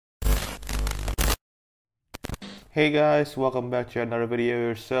Hey guys, welcome back to another video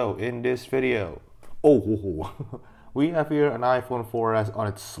here. So in this video, we have here an iPhone 4S on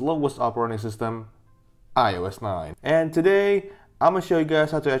its slowest operating system, iOS 9. And today, I'm gonna show you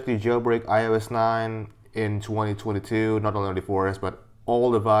guys how to actually jailbreak iOS 9 in 2022, not only on the 4S, but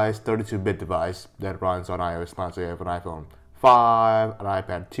all device, 32-bit device that runs on iOS 9. So you have an iPhone 5, an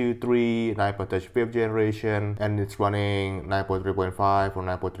iPad 2, 3, an iPod Touch 5th generation, and it's running 9.3.5 or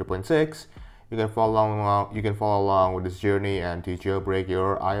 9.3.6. You can follow along with this journey and to jailbreak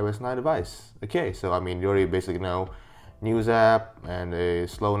your iOS 9 device. Okay, so I mean, you already basically know news app and the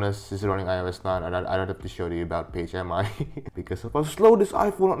slowness is running iOS 9. I don't have to show you about page MI because of how slow this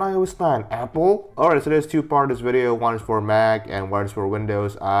iPhone on iOS 9. Apple. Alright, so there's two parts of this video. One is for Mac and one is for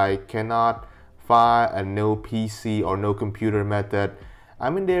Windows. I cannot find a no PC or no computer method. I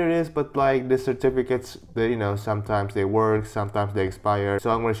mean, there it is, but like the certificates, sometimes they work, sometimes they expire.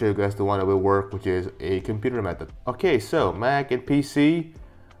 So I'm going to show you guys the one that will work, which is a computer method. Okay, so Mac and PC,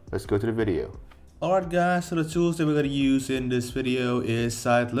 let's go to the video. Alright guys, so the tools that we're going to use in this video is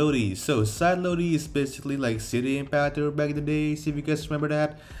SiteLoady. So SiteLoady is basically like City Impactor back in the days, if you guys remember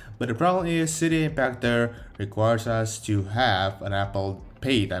that. But the problem is City Impactor requires us to have an a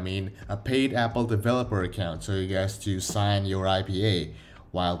paid Apple developer account. So you guys to sign your IPA.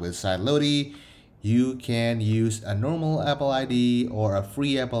 While with SiteLoady, you can use a normal Apple ID or a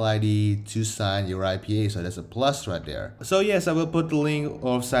free Apple ID to sign your IPA. So that's a plus right there. So yes, I will put the link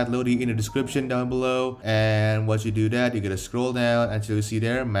of SiteLoady in the description down below. And once you do that, you're gonna scroll down until you see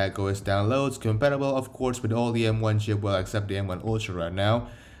there macOS downloads, compatible of course with all the M1 chip, well except the M1 Ultra right now.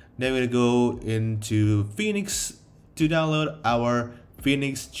 Then we're gonna go into Phoenix to download our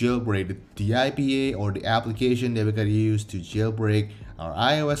Phoenix Jailbreak, the IPA or the application that we're gonna use to jailbreak our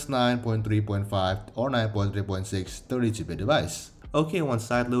iOS 9.3.5 or 9.3.6 32-bit device. Okay, once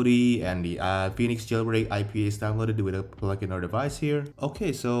SiteLoady and the Phoenix Jailbreak IPA is downloaded, we will plug in our device here.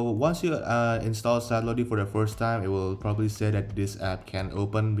 Okay, so once you install SiteLoady for the first time, it will probably say that this app can't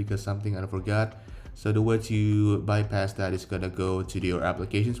open because something I forgot. So the way to bypass that is gonna go to your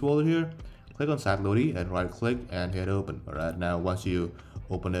applications folder here. Click on SiteLoady and right click and hit open. Alright, now once you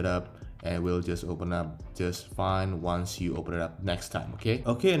open it up, and will just open up just fine once you open it up next time.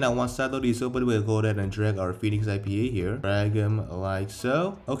 Okay, now once SiteLoady is open, we'll go ahead and drag our Phoenix IPA here, drag them like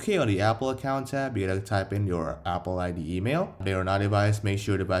so. Okay, on the Apple account tab, you gotta type in your Apple ID email. They are not device, make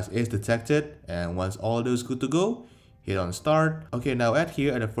sure device is detected, and once all those good to go, hit on start. Okay, now at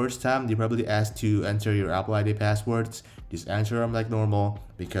here at the first time, they probably ask to enter your Apple ID passwords. Just enter them like normal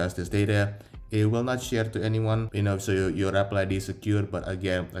because this data, it will not share to anyone, so your Apple ID is secure. But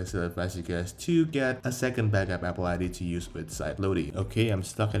again, I still advise you guys to get a second backup Apple ID to use with SiteLoady. Okay, I'm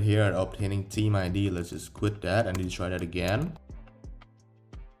stuck at here at obtaining Team ID. Let's just quit that and try that again.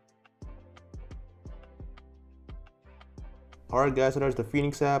 Alright guys, so there's the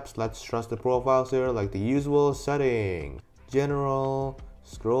Phoenix apps. Let's trust the profiles here like the usual setting. General,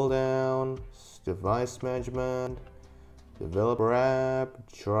 scroll down, device management, developer app,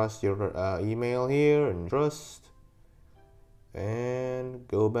 trust your email here and trust, and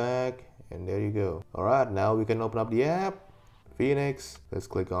go back, and there you go. Alright, now we can open up the app, Phoenix. Let's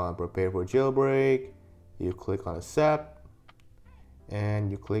click on prepare for jailbreak. You click on accept,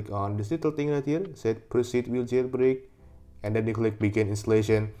 and you click on this little thing right here, said proceed with jailbreak, and then you click begin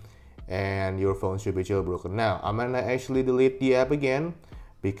installation, and your phone should be jailbroken. Now I'm gonna actually delete the app again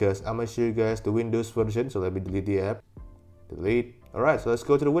because I'm gonna show you guys the Windows version. So let me delete the app. Delete. Alright, so let's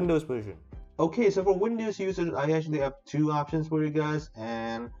go to the Windows version. Okay, so for Windows users, I actually have two options for you guys,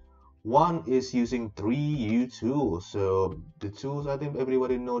 and one is using 3U tools. So the tools, I think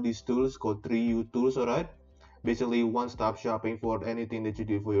everybody know these tools called 3U tools. Alright, basically one-stop shopping for anything that you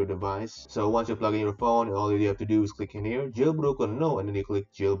do for your device. So once you plug in your phone, all you have to do is click in here, jailbreak or no, and then you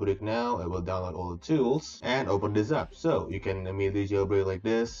click jailbreak now. It will download all the tools and open this up. So you can immediately jailbreak like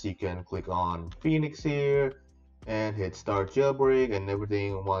this. You can click on Phoenix here and hit start jailbreak, and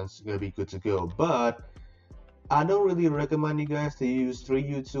everything once gonna be good to go. But I don't really recommend you guys to use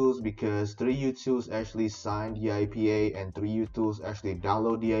 3U tools because 3U tools actually sign the IPA and 3U tools actually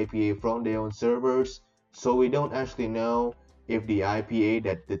download the IPA from their own servers. So we don't actually know if the IPA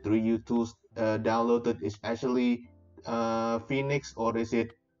that the 3U tools downloaded is actually Phoenix, or is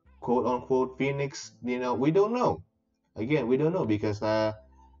it quote unquote Phoenix. We don't know. Again, we don't know because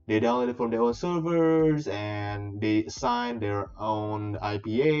they downloaded from their own servers and they assigned their own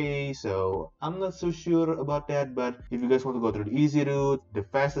IPA. So I'm not so sure about that. But if you guys want to go through the easy route, the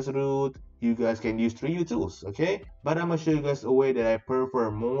fastest route, you guys can use 3U tools, okay? But I'm gonna show you guys a way that I prefer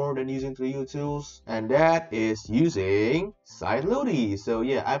more than using 3U tools, and that is using sideloady. So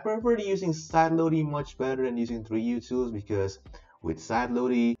yeah, I prefer using sideloady much better than using 3U tools, because with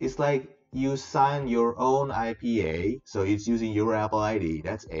sideloady, it's like you sign your own IPA, so it's using your Apple ID,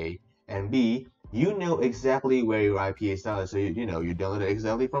 that's A, and B, you know exactly where your IPA is downloaded, so you know you download it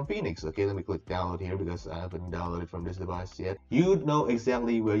exactly from Phoenix. Okay, let me click download here because I haven't downloaded from this device yet. You know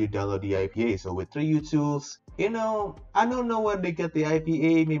exactly where you download the IPA. So with 3U tools, you know, I don't know where they get the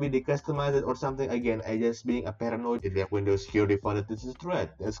IPA. Maybe they customize it or something. Again, I just being a paranoid. If they have Windows Security found that this is a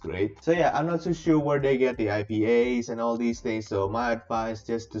threat. That's great. So yeah, I'm not too sure where they get the IPAs and all these things. So my advice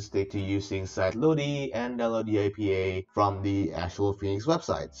just to stick to using sideloady and download the IPA from the actual Phoenix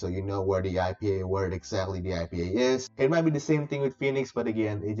website. So you know where the IPA, where exactly the IPA is. It might be the same thing with Phoenix, but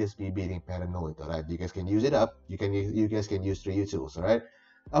again, it just be being paranoid. Alright, you guys can use it up. You guys can use 3U tools. Alright.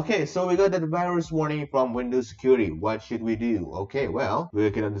 Okay, so we got that virus warning from Windows Security. What should we do? Okay, well, we'll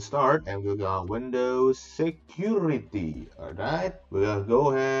get on the start and we'll go on Windows Security. Alright, we're gonna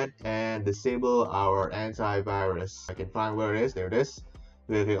go ahead and disable our antivirus. I can find where it is. There it is.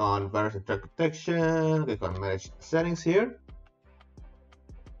 We'll click on Virus and Threat Protection. Click on Manage Settings here.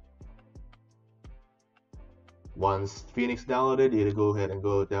 Once Phoenix downloaded, you go ahead and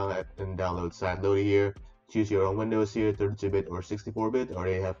go down and download sideloady here. Choose your own Windows here, 32-bit or 64-bit.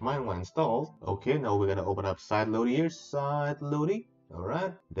 Already have mine one installed. Okay, now we're gonna open up sideloady here, sideloady.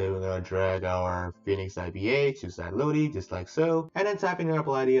 Alright, then we're gonna drag our Phoenix IPA to sideloady, just like so. And then type in your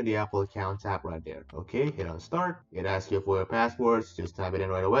Apple ID on the Apple account tab right there. Okay, hit on start. It asks you for your passwords, just type it in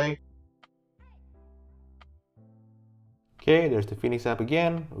right away. Okay, there's the Phoenix app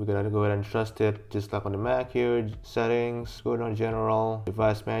again. We're gonna go ahead and trust it. Just tap on the Mac here, settings, go down general,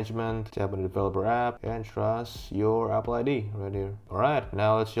 device management, tap on the developer app, and trust your Apple ID right here. Alright,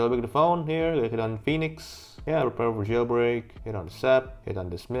 now let's jailbreak the phone here. Hit on Phoenix. Yeah, prepare for jailbreak. Hit on accept, hit on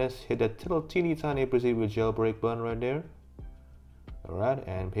dismiss, hit that little teeny tiny proceed with jailbreak button right there. Alright,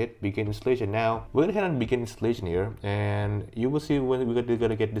 and hit begin installation. Now we're gonna hit on begin installation here, and you will see when we're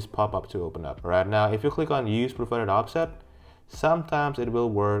gonna get this pop-up to open up. Alright, now if you click on use provided offset, sometimes it will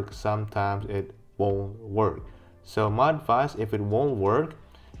work, sometimes it won't work. So my advice, if it won't work,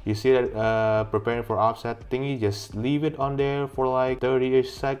 you see that preparing for offset thingy, just leave it on there for like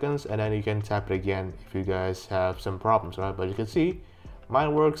 30-ish seconds, and then you can tap it again if you guys have some problems, right? But you can see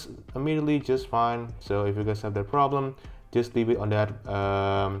mine works immediately just fine. So if you guys have that problem, just leave it on that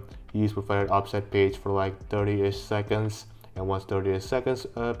use provided offset page for like 30-ish seconds, and once 30-ish seconds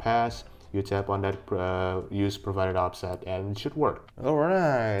pass, you tap on that use provided offset and it should work.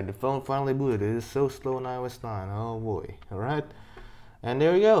 Alright, the phone finally booted. It is so slow on iOS 9. Oh boy. Alright. And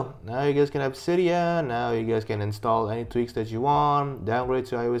there you go. Now you guys can have Cydia. Now you guys can install any tweaks that you want. Downgrade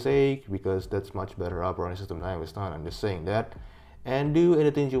to iOS 8 because that's much better operating system than iOS 9. I'm just saying that. And do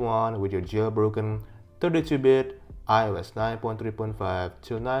anything you want with your jailbroken 32-bit iOS 9.3.5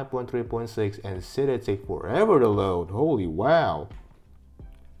 to 9.3.6 and Cydia take forever to load. Holy wow.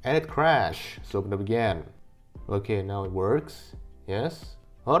 And it crashed. So open up again. Okay, now it works. Yes.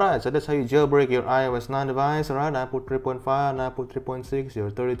 Alright, so that's how you jailbreak your iOS 9 device. Alright, 9.3.5, 9.3.6, your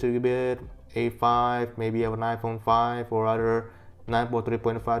 32-bit, A5, maybe you have an iPhone 5 or other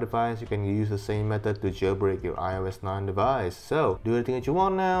 9.3.5 device. You can use the same method to jailbreak your iOS 9 device. So do everything that you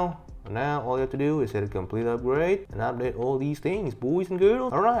want now. Now all you have to do is hit a complete upgrade and update all these things, boys and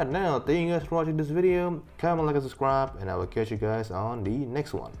girls. Alright, now thank you guys for watching this video. Comment, like, and subscribe, and I will catch you guys on the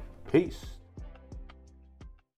next one. Peace.